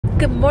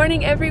Good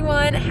morning,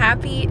 everyone.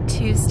 Happy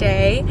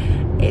Tuesday.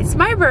 It's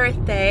my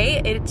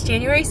birthday. It's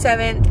January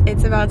 7th.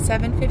 It's about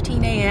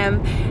 7:15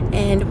 a.m.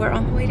 and we're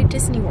on the way to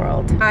Disney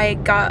World. I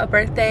got a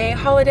birthday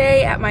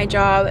holiday at my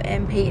job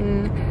and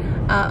Peyton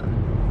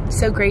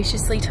so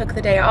graciously took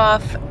the day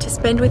off to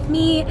spend with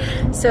me.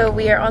 So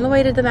we are on the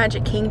way to the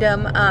Magic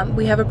Kingdom.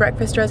 We have a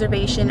breakfast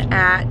reservation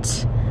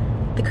at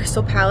the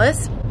Crystal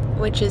Palace,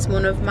 which is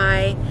one of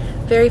my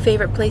very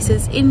favorite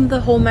places in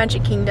the whole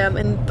Magic Kingdom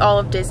and all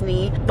of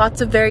Disney.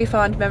 Lots of very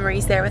fond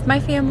memories there with my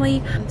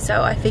family,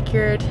 so I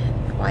figured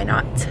why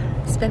not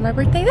spend my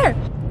birthday there.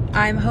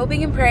 I'm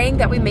hoping and praying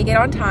that we make it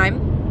on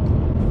time.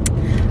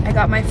 I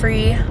got my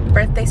free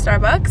birthday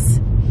Starbucks.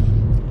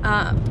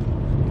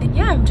 And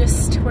yeah,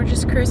 we're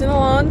just cruising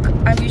along.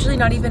 I'm usually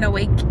not even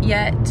awake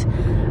yet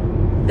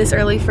this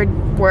early for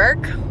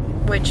work,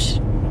 which,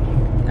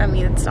 I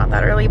mean, it's not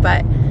that early,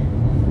 but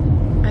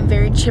I'm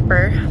very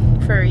chipper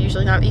for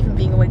usually not even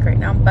being awake right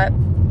now, but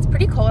it's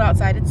pretty cold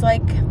outside. It's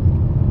like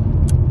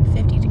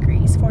 50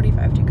 degrees,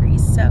 45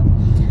 degrees, so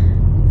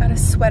got a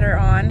sweater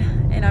on,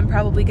 and I'm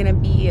probably gonna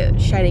be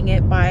shedding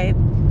it by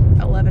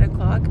 11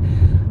 o'clock.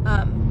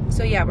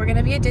 So yeah, we're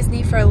gonna be at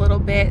Disney for a little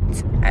bit.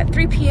 At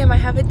 3 p.m. I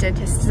have a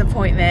dentist's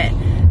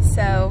appointment,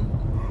 so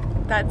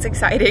that's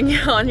exciting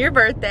on your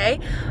birthday.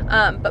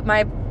 But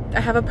I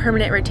have a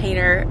permanent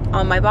retainer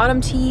on my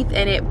bottom teeth,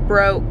 and it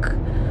broke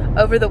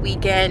over the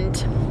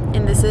weekend,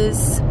 and this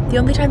is the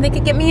only time they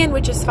could get me in,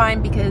 which is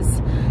fine because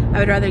I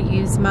would rather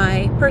use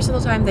my personal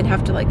time than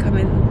have to like come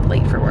in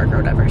late for work or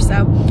whatever.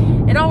 So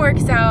it all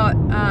works out.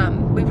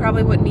 We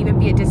probably wouldn't even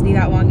be at Disney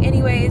that long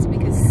anyways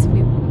because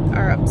we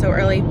are up so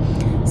early,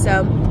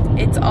 so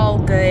it's all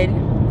good.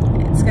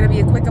 It's gonna be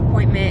a quick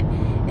appointment,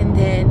 and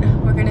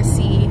then we're gonna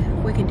see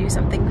if we can do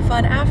something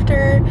fun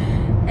after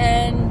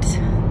and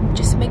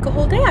just make a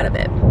whole day out of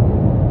it.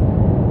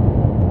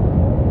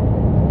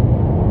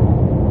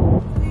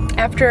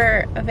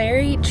 After a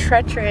very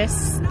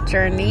treacherous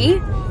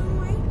journey,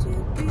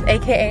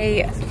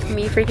 aka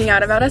me freaking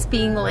out about us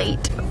being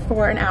late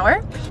for an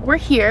hour, we're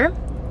here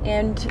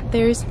and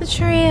there's the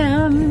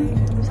tram.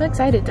 I'm so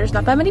excited. There's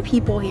not that many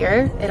people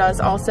here. It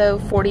is also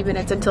 40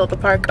 minutes until the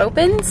park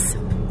opens.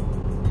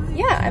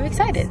 Yeah, I'm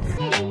excited.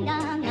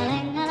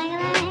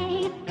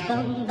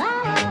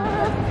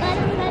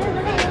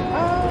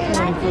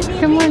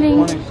 Good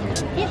morning.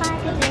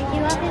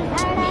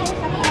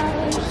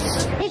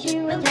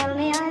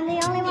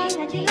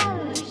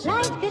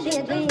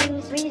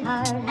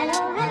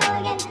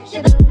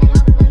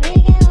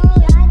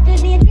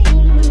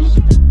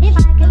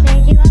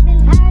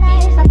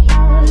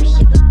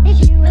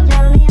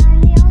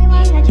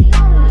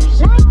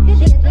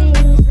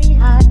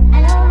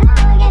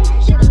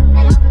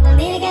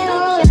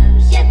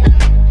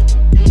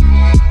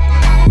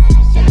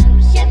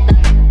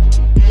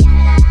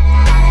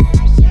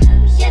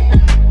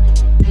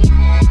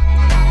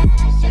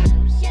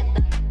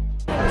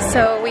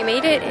 So we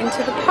made it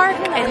into the park,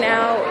 and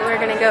now we're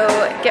gonna go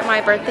get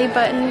my birthday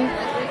button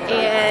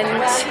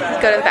and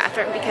go to the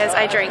bathroom because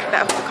I drank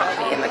that whole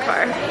coffee in the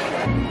car.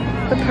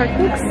 The park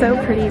looks so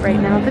pretty right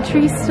now. The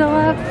tree's still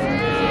up.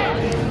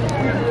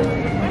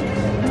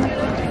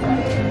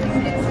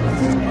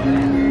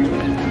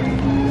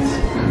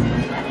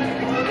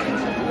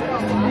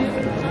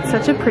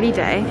 Such a pretty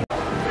day.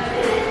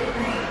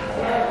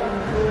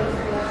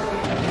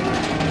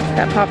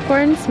 That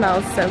popcorn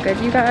smells so good,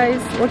 you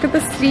guys. Look at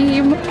the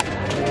steam.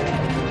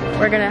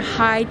 We're gonna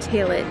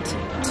hightail it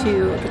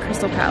to the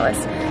Crystal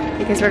Palace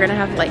because we're gonna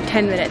have like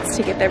 10 minutes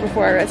to get there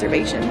before our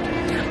reservation.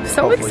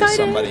 So hopefully excited.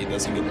 Somebody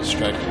doesn't get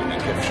distracted in a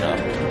gift shop.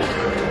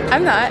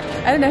 I'm not.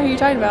 I don't know who you're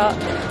talking about.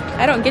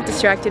 I don't get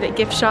distracted at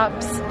gift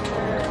shops.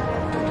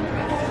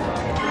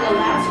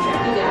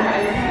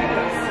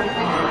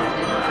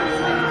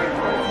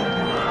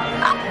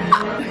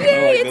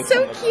 Yay, it's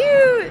so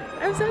cute.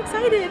 I'm so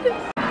excited.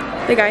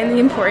 The guy in the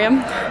Emporium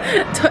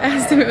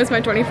asked if it was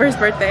my 21st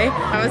birthday.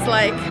 I was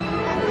like,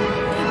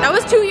 that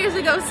was 2 years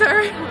ago,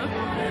 sir.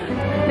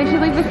 They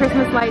should leave the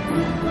Christmas lights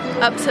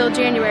up till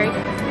January,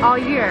 all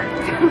year.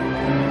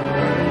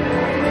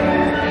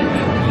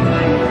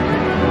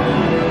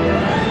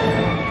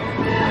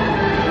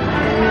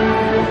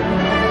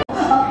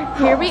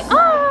 Here we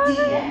are.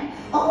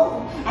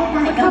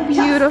 Look how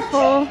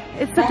beautiful.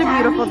 It's such a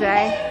beautiful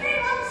day.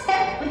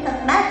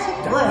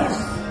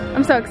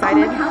 I'm so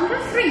excited.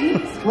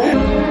 We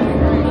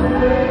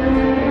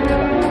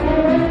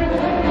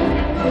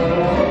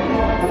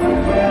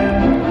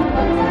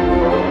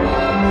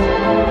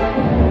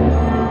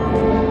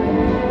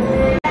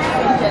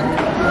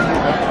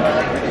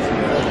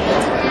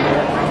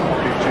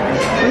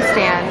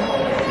stand.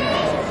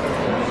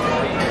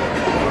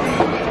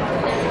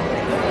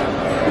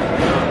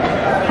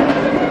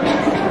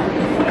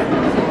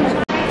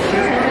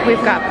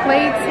 We've got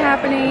plates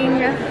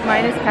happening.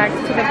 Mine is packed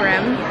to the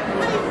brim.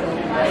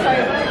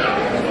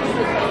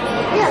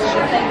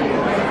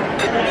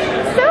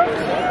 So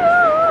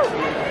cute!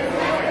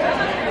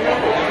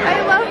 I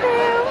love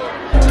him!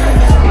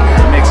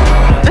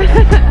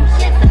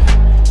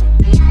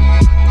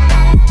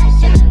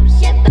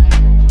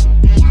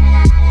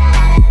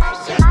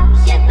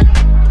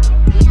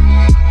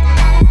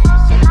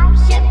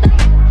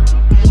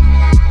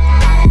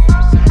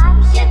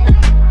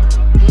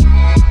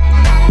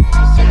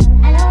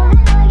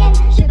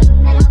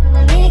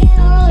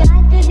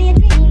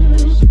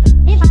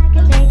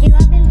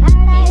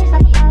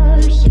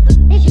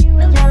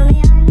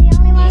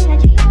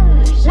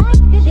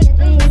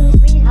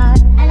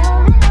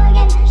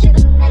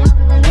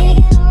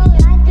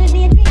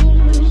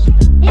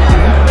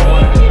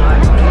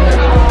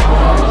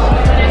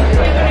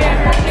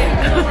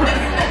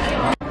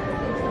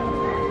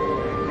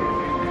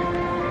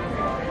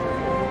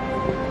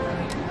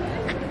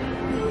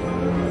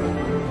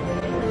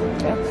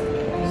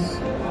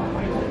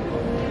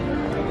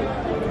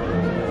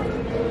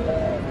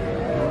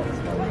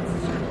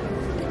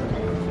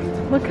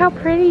 Look how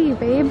pretty,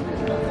 babe.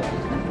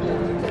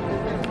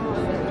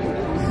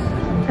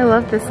 I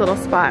love this little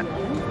spot.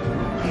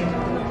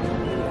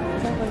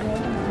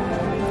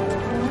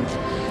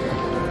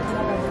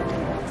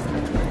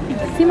 You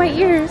can see my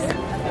ears.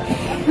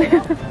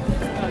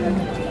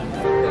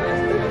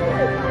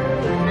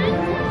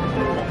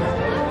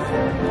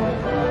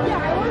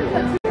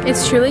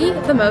 It's truly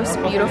the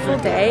most beautiful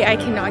day. I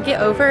cannot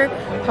get over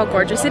how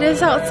gorgeous it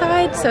is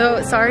outside.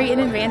 So sorry in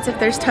advance if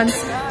there's tons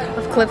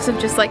of clips of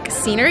just like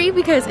scenery,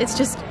 because it's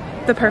just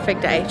the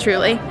perfect day,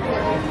 truly.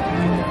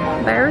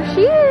 There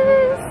she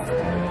is.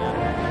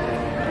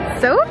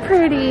 So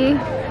pretty.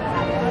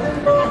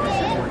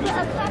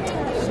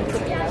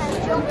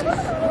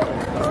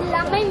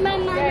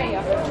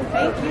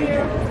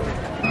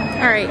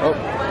 All right,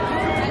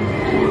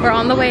 we're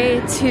on the way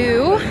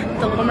to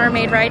the Little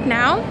Mermaid ride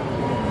now.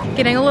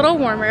 Getting a little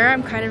warmer.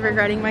 I'm kind of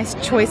regretting my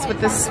choice with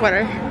this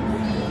sweater,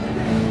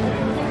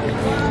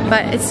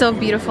 but it's still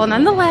beautiful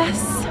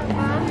nonetheless.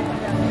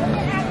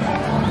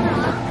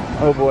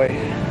 Oh boy.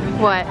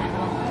 What?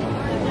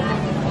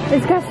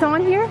 Is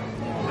Gaston here?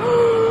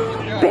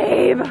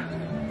 Babe!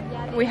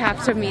 We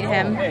have to meet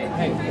him.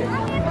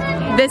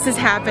 This is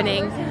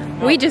happening.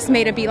 We just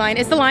made a beeline.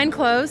 Is the line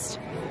closed?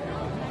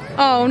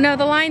 Oh no,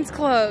 the line's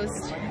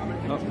closed.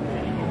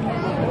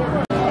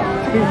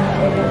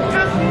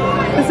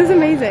 This is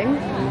amazing.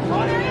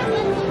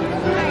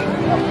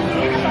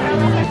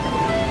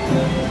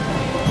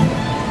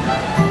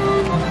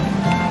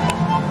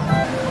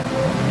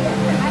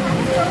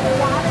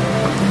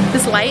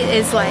 This light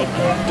is like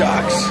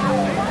Ducks.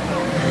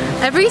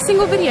 every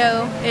single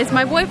video is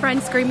my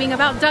boyfriend screaming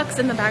about ducks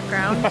in the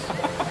background.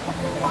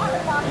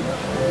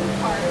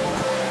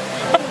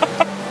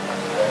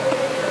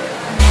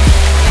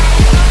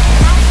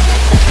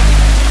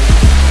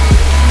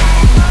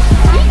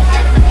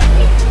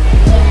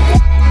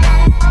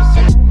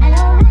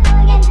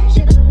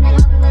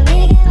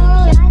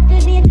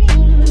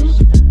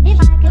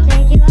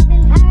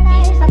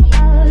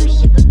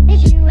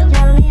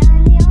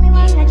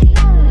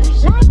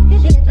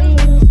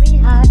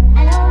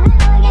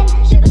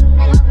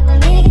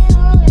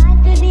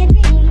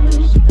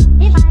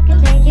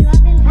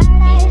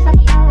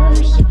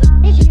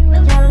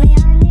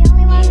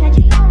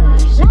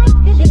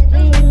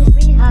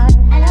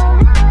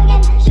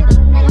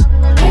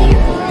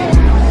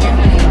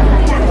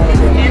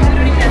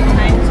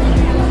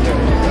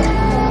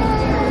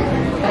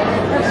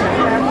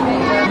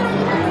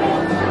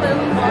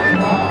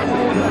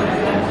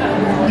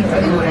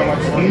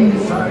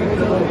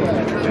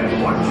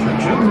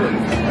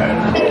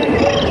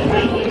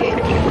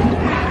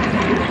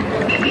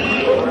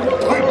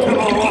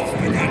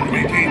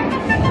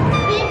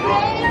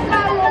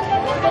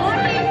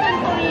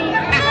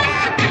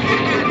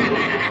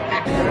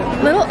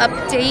 Little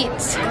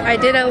update, I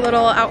did a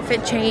little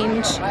outfit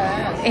change,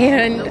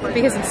 and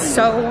because it's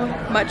so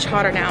much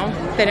hotter now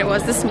than it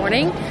was this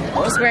morning,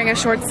 I'm just wearing a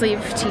short sleeve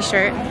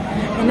t-shirt.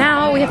 And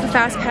now we have a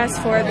fast pass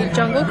for the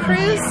Jungle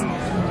Cruise,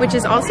 which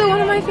is also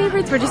one of my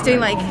favorites. We're just doing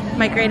like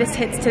my greatest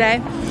hits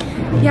today.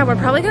 Yeah, we're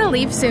probably gonna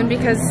leave soon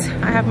because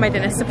I have my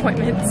dentist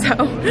appointment,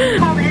 so.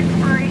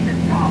 Inspiration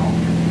falls.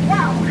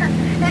 Wow,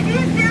 if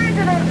you stare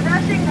into those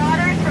rushing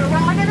waters for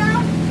long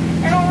enough,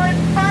 it will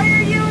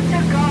inspire you to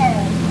go.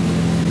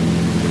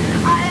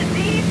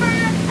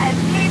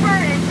 Deeper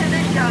into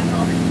the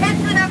jungle.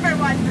 It's the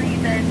 #1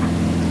 reason.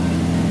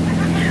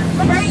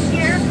 Right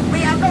here, we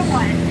have the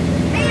one,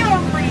 the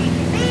only,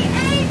 the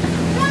 8th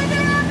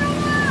wonder of the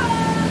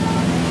world.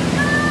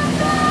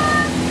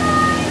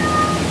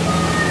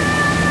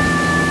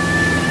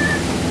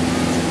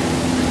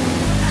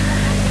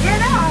 You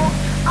know,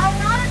 a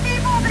lot of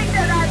people think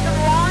that that's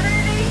water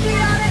they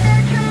shoot out of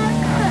their truck,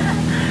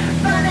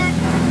 but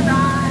it's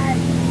not.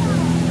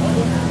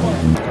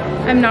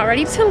 I'm not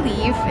ready to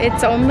leave.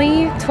 It's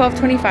only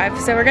 12:25,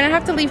 so we're gonna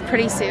have to leave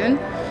pretty soon.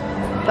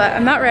 But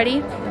I'm not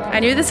ready. I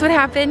knew this would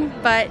happen,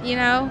 but you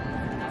know,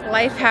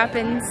 life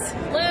happens.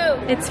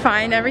 It's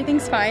fine,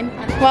 everything's fine.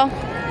 Well,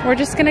 we're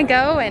just gonna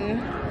go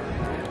and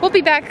we'll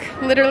be back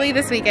literally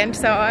this weekend,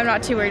 so I'm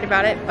not too worried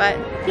about it, but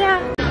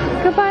yeah.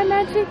 Goodbye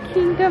Magic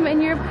Kingdom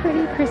and your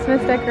pretty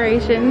Christmas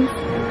decorations.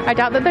 I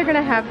doubt that they're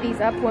gonna have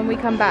these up when we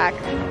come back.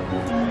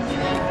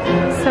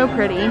 So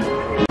pretty.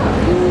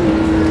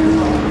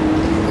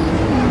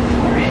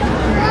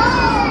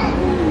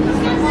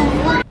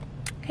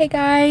 Hey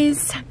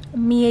guys,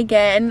 me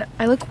again.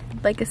 I look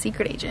like a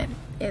secret agent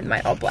in my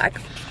all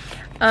black.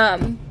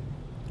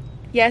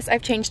 Yes,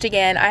 I've changed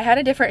again. I had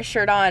a different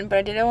shirt on, but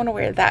I didn't want to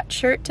wear that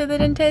shirt to the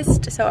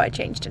dentist, so I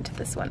changed into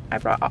this one. I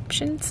brought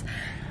options.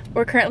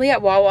 We're currently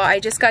at Wawa. I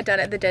just got done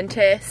at the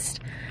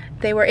dentist.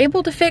 They were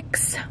able to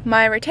fix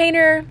my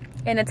retainer,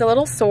 and it's a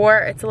little sore,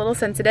 it's a little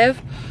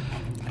sensitive.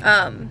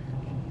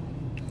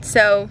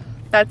 So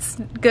that's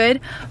good,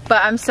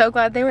 but I'm so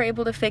glad they were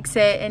able to fix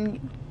it, and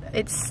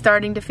it's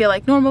starting to feel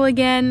like normal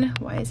again.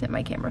 Why isn't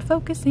my camera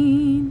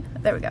focusing?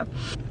 There we go.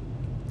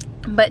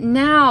 But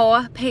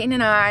now Peyton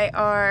and I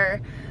are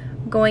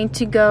going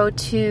to go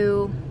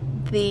to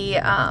the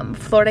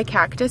Florida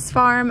Cactus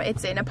Farm.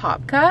 It's in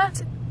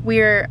Apopka.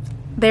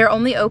 They're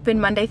only open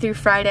Monday through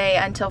Friday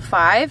until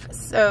 5,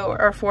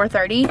 or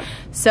 4:30.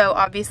 So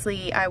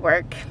obviously I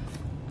work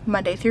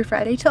Monday through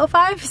Friday till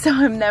 5, so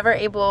I'm never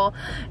able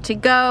to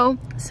go.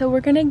 So we're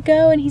gonna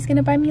go and he's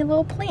gonna buy me a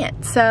little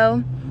plant.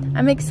 So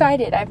I'm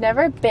excited. I've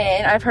never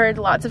been. I've heard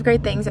lots of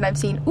great things and I've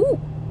seen, ooh,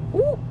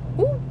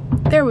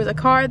 there was a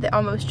car that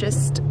almost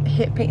just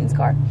hit Peyton's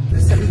car.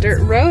 Some dirt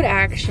road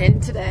action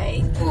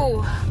today.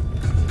 Ooh.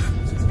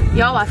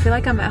 Y'all, I feel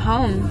like I'm at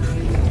home.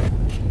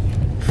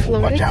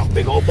 Florida, watch out,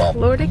 big old ball.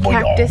 Florida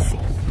cactus.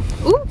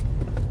 Ooh.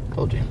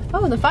 Told you.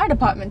 Oh, the fire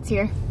department's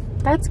here.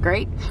 That's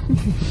great.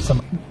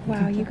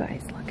 Wow, you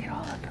guys, look at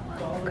all of the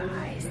little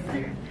guys.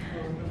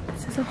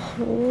 This is a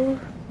whole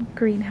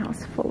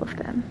greenhouse full of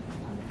them.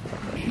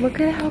 Look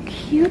at how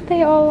cute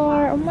they all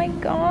are. Oh my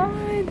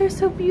god, they're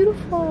so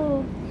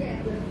beautiful.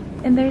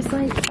 And there's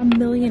like a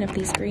million of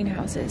these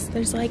greenhouses.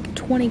 There's like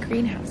 20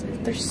 greenhouses.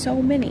 There's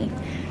so many.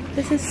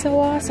 This is so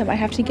awesome. I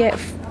have to get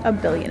a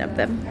billion of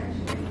them.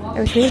 I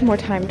wish we had more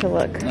time to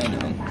look. I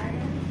know.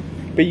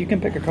 But you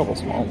can pick a couple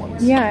small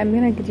ones. Yeah, I'm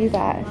gonna do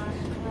that.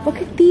 Look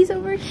at these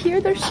over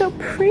here. They're so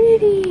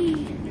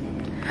pretty.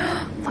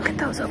 Look at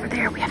those over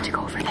there. We have to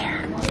go over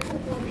there.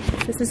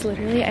 This is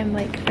literally, I'm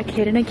like a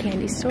kid in a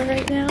candy store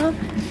right now.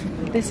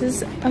 This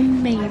is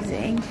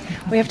amazing.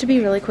 We have to be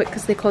really quick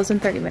because they close in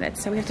 30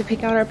 minutes. So we have to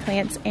pick out our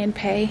plants and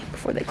pay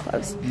before they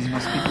close. These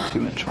must be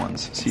the 2-inch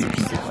ones. So you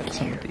can get like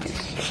some of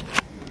these.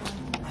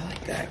 I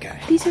like that guy.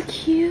 These are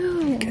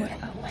cute. Okay.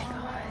 Oh my god.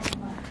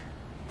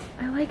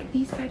 I like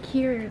these back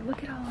here.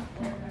 Look at all of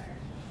them.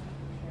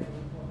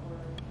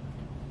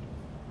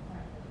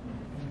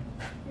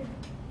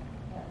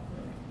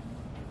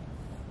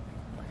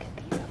 Look at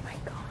these. Oh my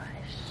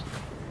gosh.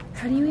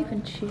 How do you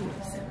even choose?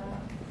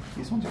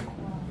 These ones are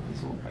cool.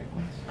 These little white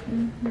ones.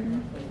 Mm-hmm.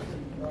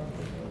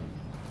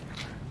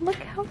 Look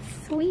how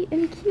sweet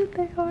and cute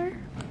they are.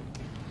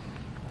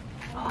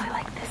 Oh, I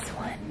like this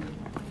one.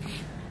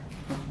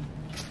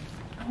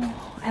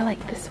 Oh, I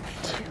like this one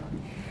too.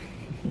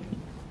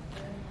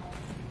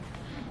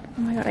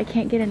 Oh my god, I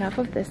can't get enough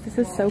of this. This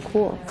is so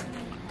cool.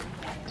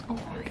 Oh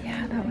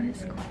yeah, that one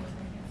is cool.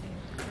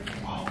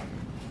 Wow.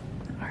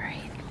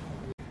 Alright.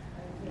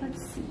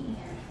 Let's see.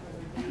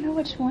 I don't know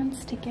which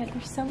ones to get.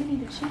 There's so many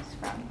to choose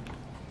from.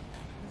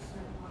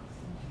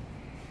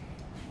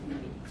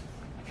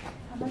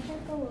 How much are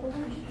the little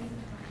ones?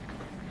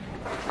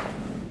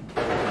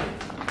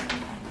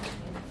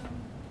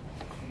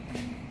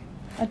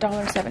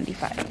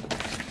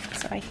 $1.75.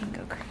 So I can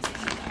go crazy.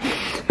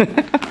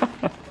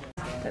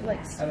 But like,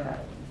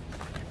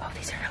 oh,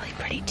 these are really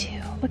pretty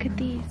too. Look at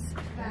these.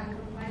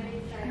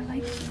 I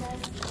like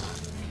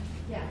these.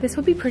 This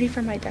would be pretty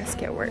for my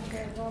desk at work.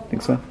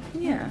 Think so?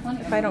 Yeah,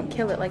 if I don't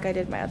kill it like I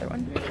did my other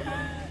one.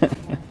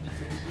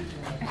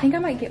 I think I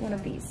might get one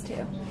of these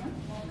too.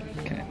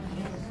 Okay.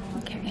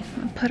 Okay,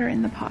 I'll put her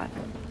in the pot.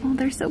 Oh,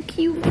 they're so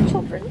cute,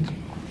 children.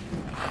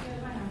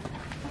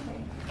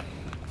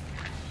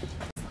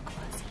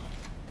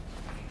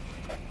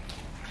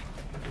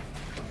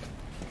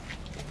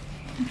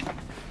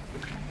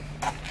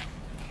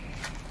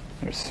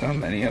 There's so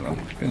many of them.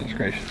 Goodness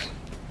gracious.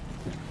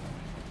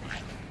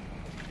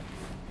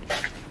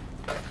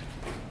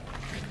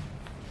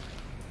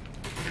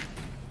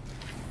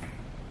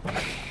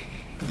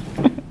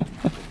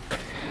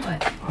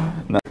 What?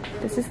 No.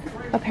 This is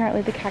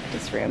apparently the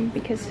cactus room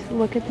because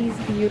look at these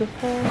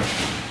beautiful.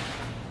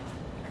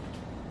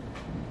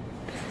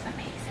 This is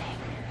amazing.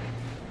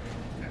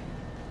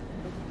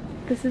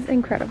 This is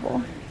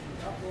incredible.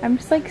 I'm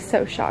just like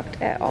so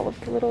shocked at all of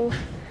the little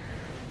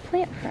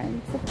plant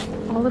friends.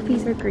 All of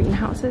these are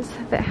greenhouses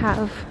that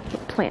have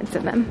plants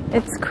in them.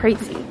 It's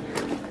crazy.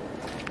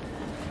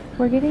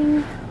 We're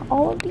getting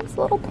all of these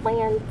little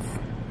plants.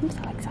 I'm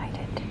so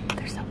excited.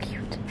 They're so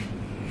cute.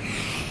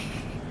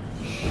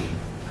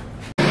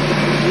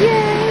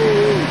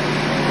 Yay!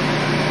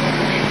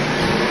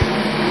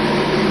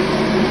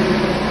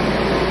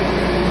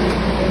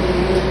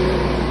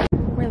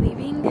 We're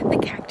leaving the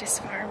cactus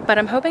farm, but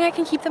I'm hoping I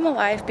can keep them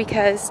alive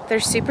because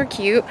they're super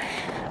cute.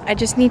 I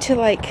just need to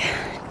like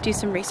do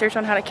some research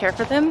on how to care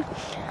for them.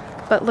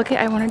 But look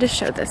at, I wanted to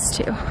show this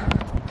too.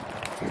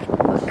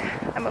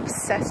 Look, I'm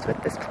obsessed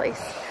with this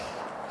place.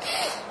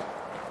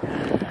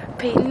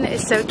 Peyton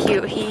is so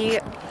cute. He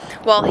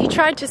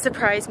tried to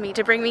surprise me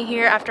to bring me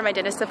here after my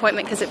dentist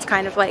appointment because it's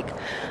kind of like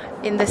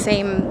in the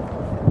same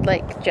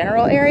like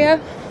general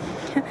area.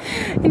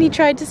 And he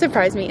tried to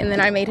surprise me and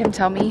then I made him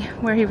tell me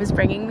where he was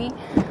bringing me.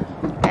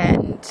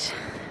 And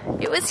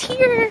it was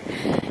here.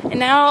 And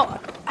now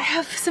I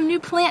have some new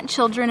plant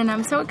children and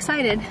I'm so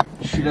excited.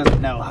 She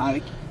doesn't know how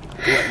to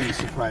let me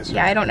surprise her.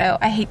 Yeah, I don't know.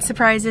 I hate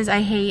surprises. I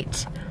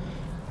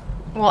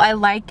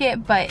like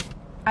it, but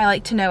I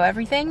like to know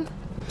everything.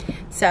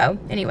 So,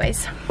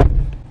 anyways.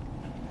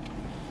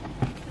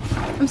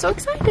 I'm so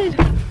excited.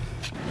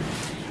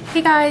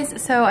 Hey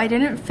guys, so I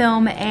didn't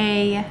film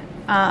an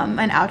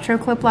outro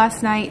clip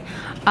last night.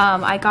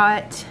 I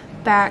got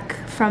back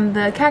from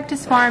the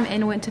cactus farm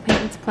and went to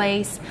Peyton's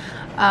place.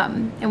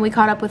 and we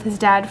caught up with his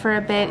dad for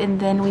a bit, and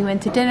then we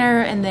went to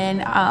dinner, and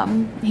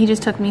then he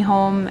just took me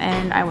home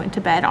and I went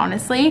to bed,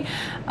 honestly.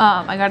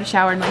 I got a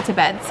shower and went to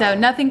bed. So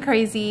nothing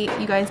crazy.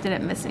 You guys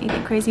didn't miss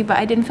anything crazy, but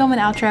I didn't film an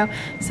outro.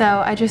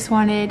 So I just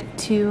wanted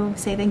to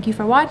say thank you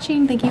for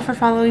watching. Thank you for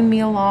following me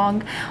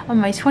along on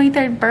my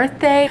 23rd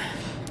birthday.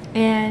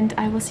 And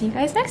I will see you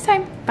guys next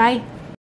time. Bye.